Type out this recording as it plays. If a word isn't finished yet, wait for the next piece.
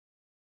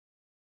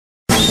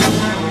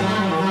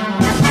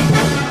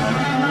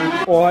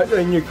Alright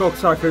then, you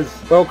cocksuckers.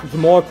 Welcome to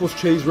Michael's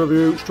cheese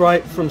review,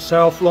 straight from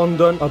South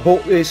London. I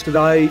bought this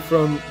today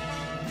from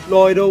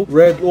Lidl.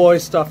 Red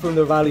Leicester from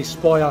the Valley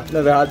Spire.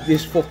 Never had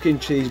this fucking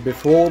cheese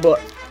before, but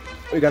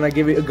we're gonna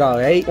give it a go,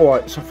 eh?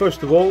 Alright, so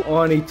first of all,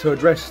 I need to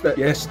address that,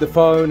 yes, the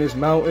phone is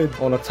mounted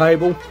on a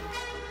table.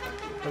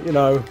 But, you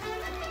know,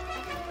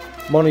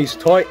 money's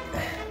tight.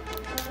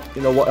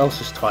 You know what else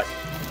is tight?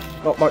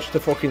 Not much to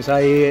fucking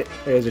say here.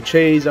 There's a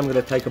cheese, I'm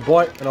gonna take a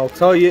bite and I'll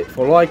tell you if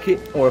I like it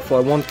or if I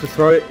want to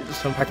throw it at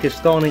some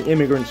Pakistani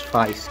immigrant's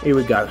face. Here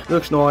we go.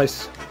 Looks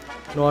nice.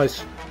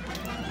 Nice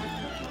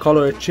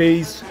colour of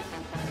cheese.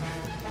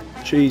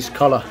 Cheese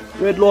colour.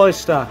 Red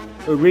Leicester.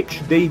 A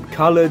rich, deep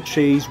coloured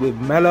cheese with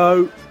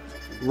mellow,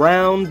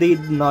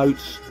 rounded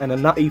notes and a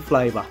nutty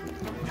flavour.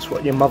 That's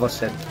what your mother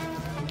said.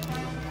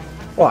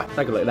 Right,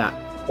 take a look at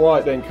that.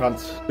 Right then,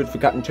 cunts. Good for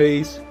cutting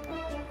cheese.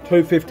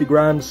 250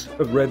 grams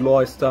of Red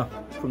Leicester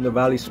from the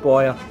Valley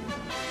Spire.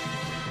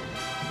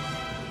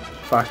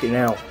 Fucking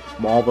hell,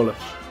 marvellous.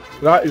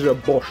 That is a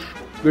bush.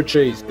 Good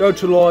cheese. Go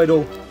to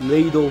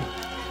Lidl,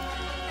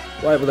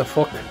 whatever the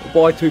fuck.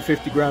 Buy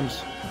 250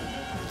 grams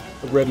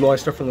of Red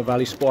Leicester from the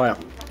Valley Spire.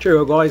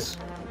 Cheerio, guys.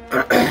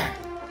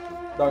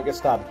 Don't get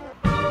stabbed.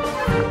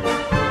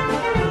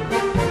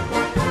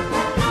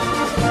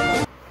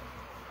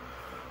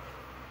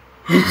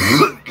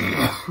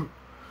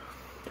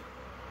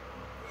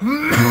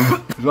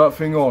 Is that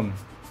thing on?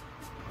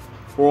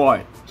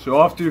 Right,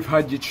 so after you've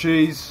had your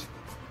cheese,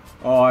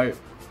 so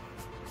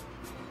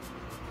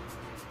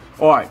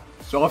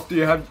after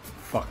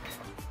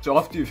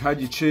you've had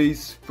your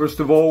cheese, first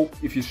of all,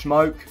 if you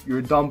smoke, you're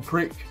a dumb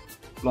prick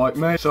like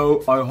me.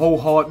 So I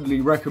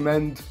wholeheartedly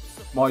recommend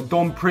my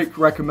dumb prick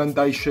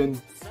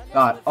recommendation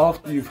that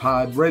after you've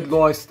had Red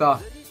Leicester,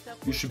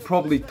 you should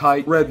probably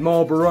take Red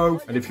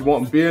Marlboro, and if you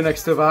want beer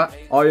next to that,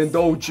 I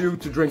indulge you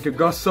to drink a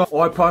XOXO.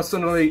 I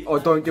personally, I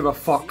don't give a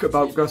fuck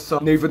about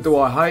XOXO. Neither do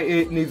I hate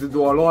it, neither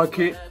do I like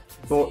it,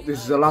 but this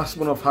is the last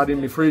one I've had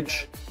in my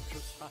fridge,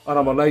 and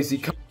I'm a lazy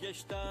cunt.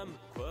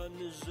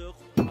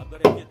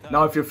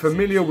 Now, if you're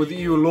familiar with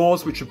EU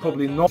laws, which you're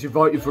probably not, you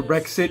voted for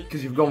Brexit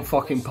because you've gone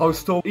fucking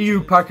postal.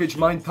 EU package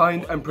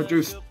maintained and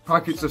produced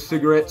packets of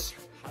cigarettes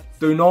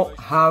do not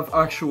have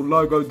actual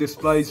logo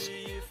displays.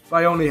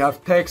 They only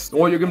have text.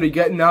 All you're going to be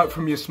getting out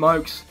from your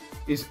smokes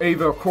is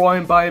either a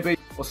crying baby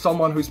or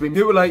someone who's been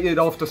mutilated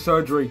after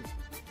surgery.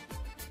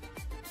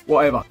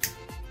 Whatever.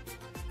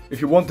 If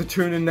you want to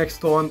tune in next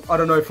time, I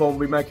don't know if I'll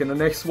be making the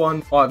next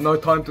one. I have no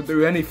time to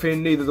do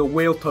anything, neither the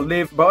will to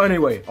live. But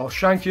anyway, I'll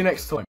shank you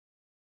next time.